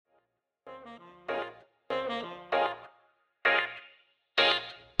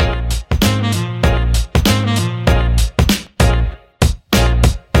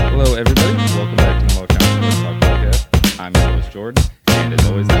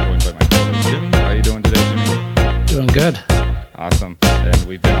joined by my co-host Jimmy. How are you doing today, Jimmy? Doing good. Awesome. And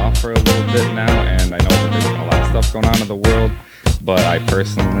we've been off for a little bit now, and I know that there's been a lot of stuff going on in the world, but I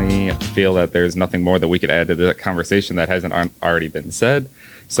personally feel that there's nothing more that we could add to the conversation that hasn't already been said.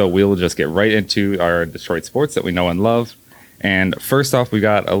 So we'll just get right into our Detroit sports that we know and love. And first off, we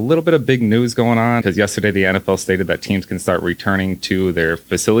got a little bit of big news going on because yesterday the NFL stated that teams can start returning to their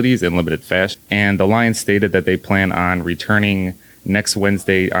facilities in limited fashion. And the Lions stated that they plan on returning next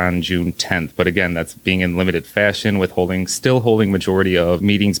Wednesday on June 10th. But again, that's being in limited fashion with still holding majority of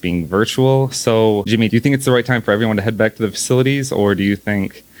meetings being virtual. So Jimmy, do you think it's the right time for everyone to head back to the facilities, or do you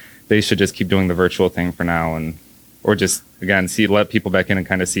think they should just keep doing the virtual thing for now or just, again, let people back in and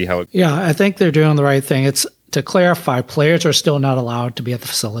kind of see how it... Yeah, I think they're doing the right thing. It's to clarify, players are still not allowed to be at the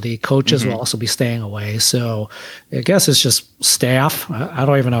facility. Coaches will also be staying away. So I guess it's just staff. I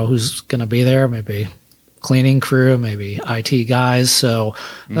don't even know who's going to be there. Maybe cleaning crew, maybe IT guys. So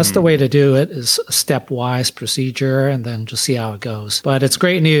that's the way to do it, is a stepwise procedure and then just see how it goes. But it's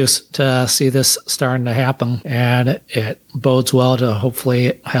great news to see this starting to happen, and it bodes well to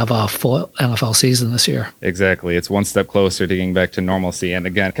hopefully have a full NFL season this year. Exactly. It's one step closer to getting back to normalcy. And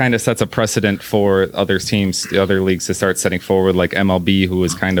again, kind of sets a precedent for other teams, the other leagues to start setting forward, like MLB, who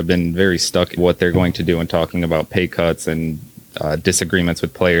has kind of been very stuck in what they're going to do and talking about pay cuts and disagreements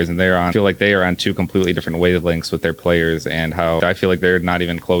with players, and I feel like they are on two completely different wavelengths with their players, and how I feel like they're not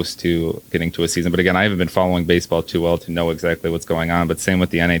even close to getting to a season. But again, I haven't been following baseball too well to know exactly what's going on. But same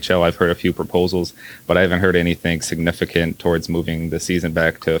with the NHL, I've heard a few proposals, but I haven't heard anything significant towards moving the season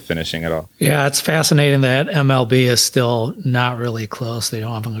back to finishing it all. Yeah, it's fascinating that MLB is still not really close. They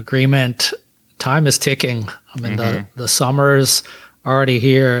don't have an agreement. Time is ticking. I mean, the summer's already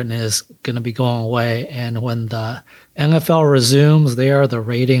here and is going to be going away. And when the NFL resumes, they are the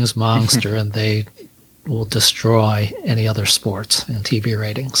ratings monster and they will destroy any other sports and TV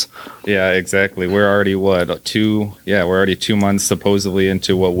ratings. Yeah, exactly. We're already we're already 2 months supposedly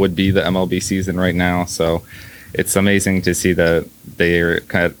into what would be the MLB season right now. So it's amazing to see that they're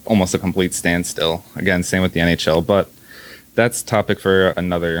kind of almost a complete standstill. Again, same with the NHL, but that's topic for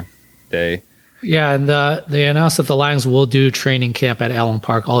another day. Yeah, and they announced that the Lions will do training camp at Allen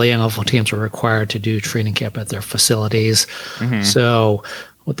Park. All the NFL teams are required to do training camp at their facilities. So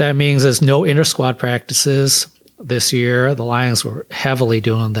what that means is no inter-squad practices this year. The Lions were heavily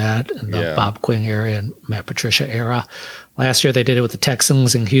doing that in the Bob Quinn era and Matt Patricia era. Last year they did it with the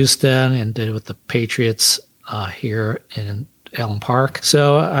Texans in Houston and did it with the Patriots here in Allen Park.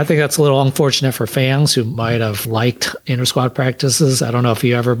 So I think that's a little unfortunate for fans who might have liked inter-squad practices. I don't know if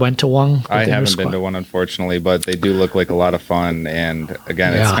you ever went to one. I haven't been to one, unfortunately, but they do look like a lot of fun. And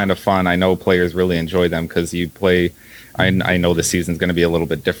again, it's kind of fun. I know players really enjoy them because you play. I know the season's going to be a little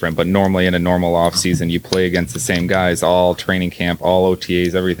bit different, but normally in a normal off season, you play against the same guys, all training camp, all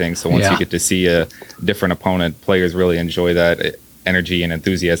OTAs, everything. So once you get to see a different opponent, players really enjoy that energy and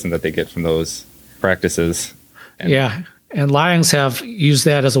enthusiasm that they get from those practices. And Lions have used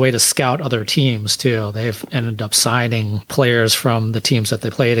that as a way to scout other teams, too. They've ended up signing players from the teams that they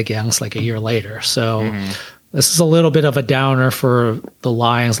played against like a year later. So this is a little bit of a downer for the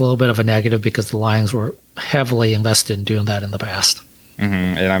Lions, a little bit of a negative, because the Lions were heavily invested in doing that in the past.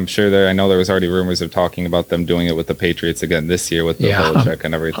 And I'm sure I know there was already rumors of talking about them doing it with the Patriots again this year with the Belichick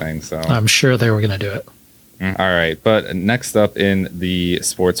and everything. So I'm sure they were going to do it. All right. But next up in the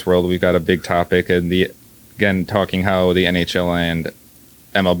sports world, we've got a big topic, and again, talking how the NHL and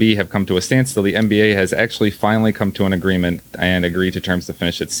MLB have come to a standstill. The NBA has actually finally come to an agreement and agreed to terms to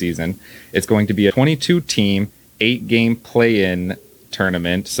finish its season. It's going to be a 22-team, 8-game play-in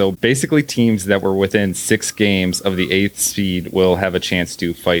tournament. So basically teams that were within 6 games of the 8th seed will have a chance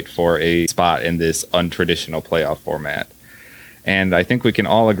to fight for a spot in this untraditional playoff format. And I think we can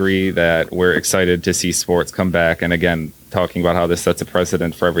all agree that we're excited to see sports come back. And again, talking about how this sets a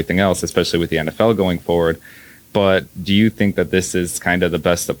precedent for everything else, especially with the NFL going forward. But do you think that this is kind of the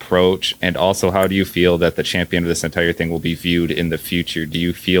best approach? And also, how do you feel that the champion of this entire thing will be viewed in the future? Do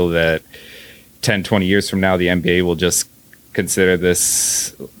you feel that 10, 20 years from now, the NBA will just consider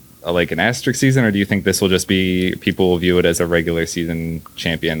this like an asterisk season? Or do you think this will just be, people will view it as a regular season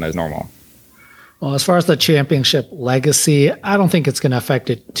champion as normal? Well, as far as the championship legacy, I don't think it's going to affect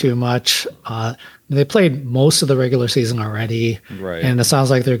it too much. They played most of the regular season already, and it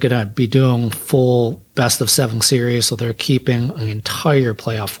sounds like they're going to be doing full best-of-7 series, so they're keeping an entire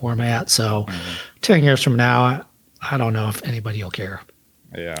playoff format. So 10 years from now, I don't know if anybody will care.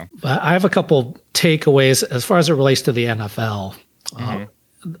 Yeah. But I have a couple takeaways as far as it relates to the NFL.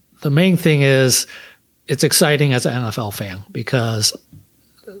 The main thing is it's exciting as an NFL fan because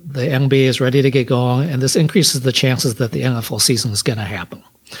the NBA is ready to get going, and this increases the chances that the NFL season is going to happen.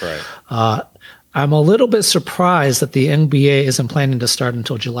 Right. I'm a little bit surprised that the NBA isn't planning to start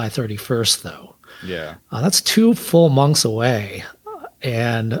until July 31st, though. Yeah. That's 2 full months away.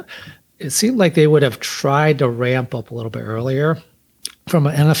 And it seemed like they would have tried to ramp up a little bit earlier. From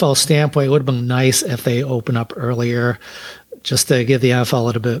an NFL standpoint, it would have been nice if they open up earlier just to give the NFL a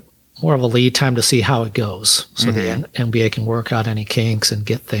little bit more of a lead time to see how it goes. So the NBA can work out any kinks and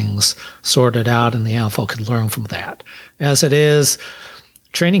get things sorted out, and the NFL could learn from that. As it is,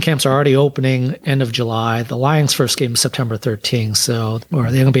 training camps are already opening end of July. The Lions' first game is September 13th, so the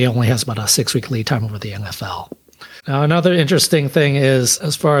NBA only has about a 6-week lead time over the NFL. Now, another interesting thing is,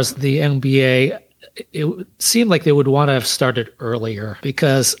 as far as the NBA, it seemed like they would want to have started earlier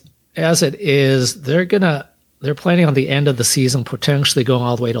because, as it is, they're planning on the end of the season potentially going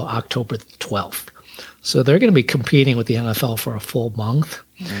all the way to October 12th. So they're going to be competing with the NFL for a full month.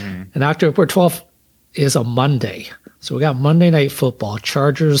 And October 12th is a Monday. So we got Monday Night Football,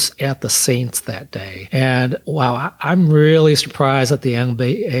 Chargers at the Saints that day. And wow, I'm really surprised that the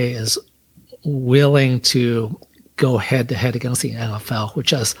NBA is willing to go head-to-head against the NFL,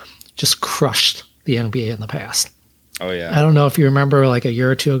 which has just crushed the NBA in the past. Oh, yeah. I don't know if you remember, like a year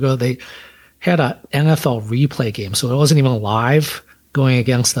or two ago, they had an NFL replay game, so it wasn't even live, going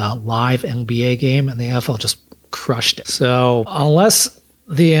against a live NBA game, and the NFL just crushed it. So unless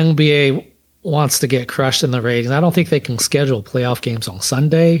the NBA wants to get crushed in the ratings, I don't think they can schedule playoff games on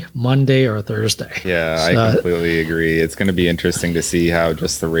Sunday, Monday, or Thursday. Yeah, so, I completely agree. It's going to be interesting to see how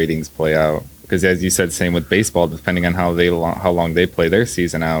just the ratings play out. Because as you said, same with baseball, depending on how long they play their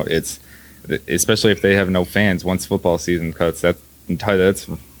season out, it's especially if they have no fans. Once football season cuts, that's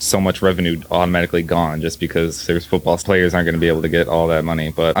so much revenue automatically gone just because there's football players aren't going to be able to get all that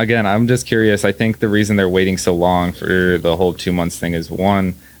money. But again, I'm just curious. I think the reason they're waiting so long for the whole 2 months thing is,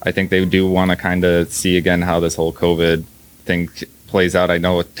 one, I think they do want to kind of see again how this whole COVID thing plays out. I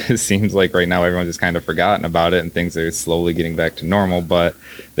know it seems like right now everyone's just kind of forgotten about it and things are slowly getting back to normal, but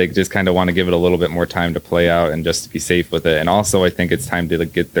they just kind of want to give it a little bit more time to play out and just to be safe with it. And also I think it's time to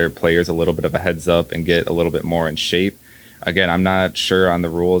get their players a little bit of a heads up and get a little bit more in shape. Again, I'm not sure on the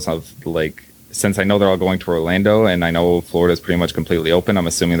rules of, like, since I know they're all going to Orlando and I know Florida's pretty much completely open, I'm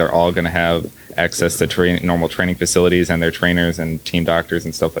assuming they're all going to have access to normal training facilities and their trainers and team doctors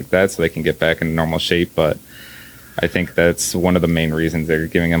and stuff like that so they can get back in normal shape. But I think that's one of the main reasons they're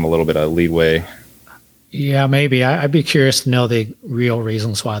giving them a little bit of leeway. Yeah, maybe. I'd be curious to know the real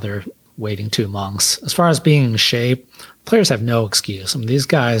reasons why they're waiting 2 months. As far as being in shape, players have no excuse. I mean, these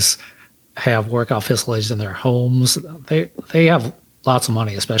guys have workout facilities in their homes. They have lots of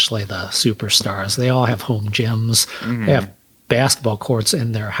money, especially the superstars. They all have home gyms. They have basketball courts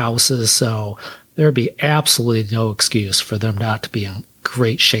in their houses. So there'd be absolutely no excuse for them not to be in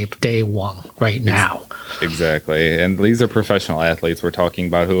great shape day one right now. Exactly. And these are professional athletes we're talking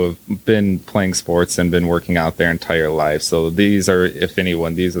about who have been playing sports and been working out their entire lives. So these are, if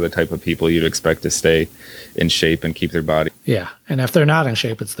anyone, these are the type of people you'd expect to stay in shape and keep their body. Yeah. And if they're not in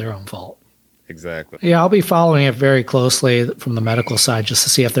shape, it's their own fault. Exactly. Yeah, I'll be following it very closely from the medical side just to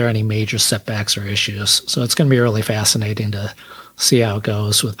see if there are any major setbacks or issues. So it's going to be really fascinating to see how it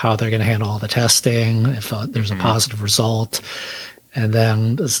goes with how they're going to handle all the testing, if there's a positive result, and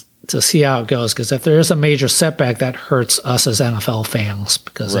then to see how it goes. Because if there is a major setback, that hurts us as NFL fans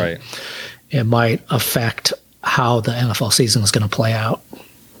because it might affect how the NFL season is going to play out.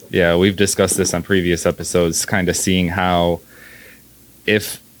 Yeah, we've discussed this on previous episodes, kind of seeing how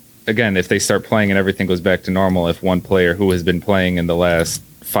if they start playing and everything goes back to normal, if one player who has been playing in the last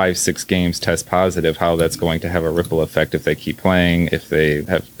 5-6 games tests positive, how that's going to have a ripple effect if they keep playing. If they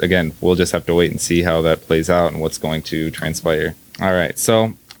have, again, we'll just have to wait and see how that plays out and what's going to transpire. All right.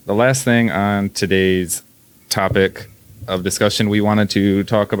 So the last thing on today's topic of discussion we wanted to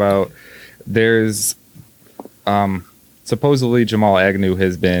talk about, there's supposedly Jamal Agnew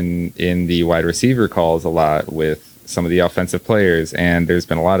has been in the wide receiver calls a lot with some of the offensive players, and there's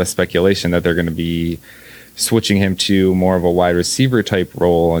been a lot of speculation that they're going to be switching him to more of a wide receiver type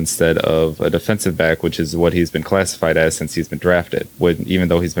role instead of a defensive back, which is what he's been classified as since he's been drafted. Even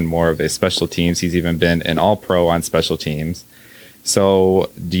though he's been more of a special teams, he's even been an all-pro on special teams.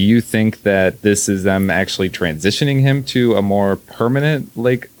 So do you think that this is them actually transitioning him to a more permanent,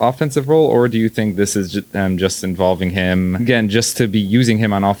 like, offensive role, or do you think this is just involving him, again, just to be using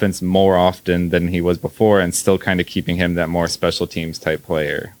him on offense more often than he was before and still kind of keeping him that more special teams type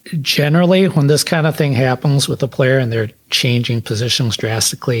player? Generally, when this kind of thing happens with a player and they're changing positions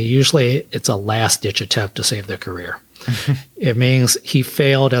drastically, usually it's a last-ditch attempt to save their career. It means he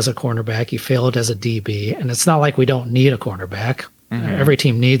failed as a cornerback, he failed as a DB, and it's not like we don't need a cornerback. Every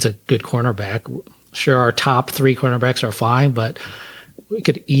team needs a good cornerback. Sure, our top 3 cornerbacks are fine, but we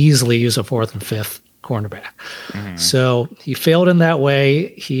could easily use a fourth and fifth cornerback. So he failed in that way.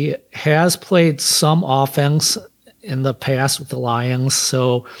 He has played some offense in the past with the Lions,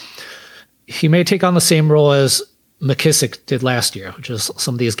 so he may take on the same role as McKissick did last year, which is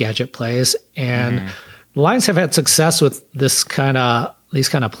some of these gadget plays. And the Lions have had success with these kind of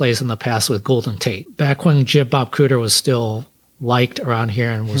plays in the past with Golden Tate. Back when Jim Bob Cooter was still liked around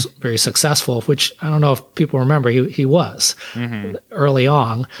here and was very successful, which I don't know if people remember, he was early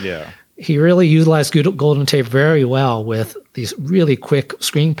on. Yeah. He really utilized Golden Tate very well with these really quick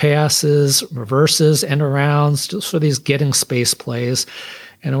screen passes, reverses, end arounds, just for these getting space plays.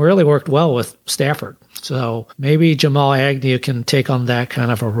 And it really worked well with Stafford. So maybe Jamal Agnew can take on that kind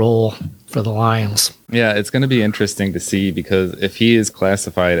of a role for the Lions. Yeah, it's going to be interesting to see, because if he is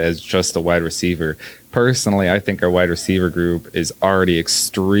classified as just a wide receiver, personally, I think our wide receiver group is already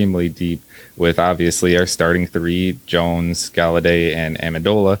extremely deep, with obviously our starting three, Jones, Galladay, and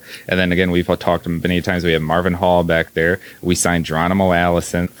Amendola. And then again, we've talked many times, we have Marvin Hall back there. We signed Geronimo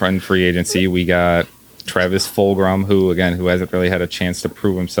Allison from free agency. We got Travis Fulgham, who hasn't really had a chance to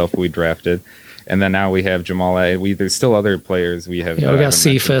prove himself, we drafted. And then now we have Jamal. There's still other players we have. Yeah, we got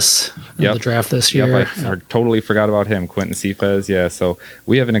Cephas in the draft this year. I totally forgot about him, Quentin Cephas. Yeah, so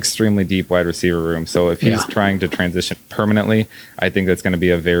we have an extremely deep wide receiver room. So if he's trying to transition permanently, I think that's going to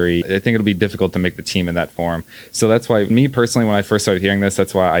be I think it'll be difficult to make the team in that form. So that's why, me personally, when I first started hearing this,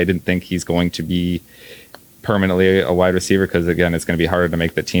 that's why I didn't think he's going to be permanently a wide receiver, because again, it's going to be harder to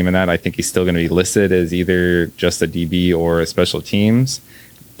make the team in that. I think he's still going to be listed as either just a DB or a special teams.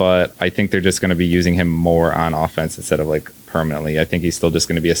 But I think they're just going to be using him more on offense instead of like permanently. I think he's still just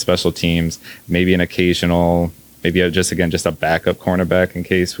going to be a special teams, maybe an occasional, maybe just a backup cornerback in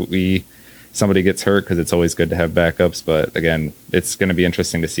case somebody gets hurt, because it's always good to have backups. But again, it's going to be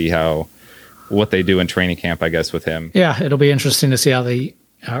interesting to see what they do in training camp, I guess, with him. Yeah, it'll be interesting to see how they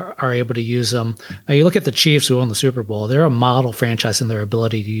are able to use them. Now, you look at the Chiefs who won the Super Bowl. They're a model franchise in their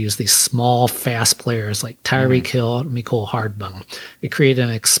ability to use these small, fast players like Tyreek Hill and Mecole Hardman. It created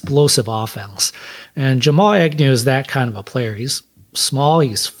an explosive offense. And Jamal Agnew is that kind of a player. He's small,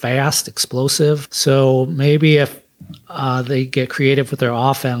 he's fast, explosive. So maybe if they get creative with their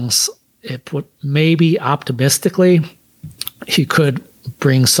offense, maybe optimistically, he could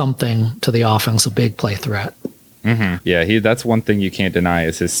bring something to the offense, a big play threat. Yeah, that's one thing you can't deny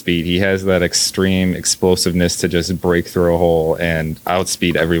is his speed. He has that extreme explosiveness to just break through a hole and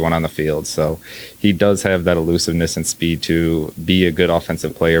outspeed everyone on the field. So he does have that elusiveness and speed to be a good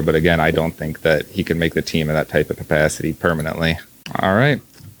offensive player. But again, I don't think that he can make the team in that type of capacity permanently. All right.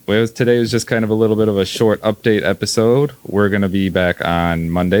 Well, today was just kind of a little bit of a short update episode. We're going to be back on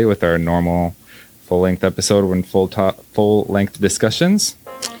Monday with our normal full-length episode and full-length discussions.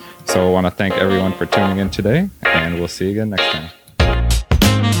 So I want to thank everyone for tuning in today, and we'll see you again next time.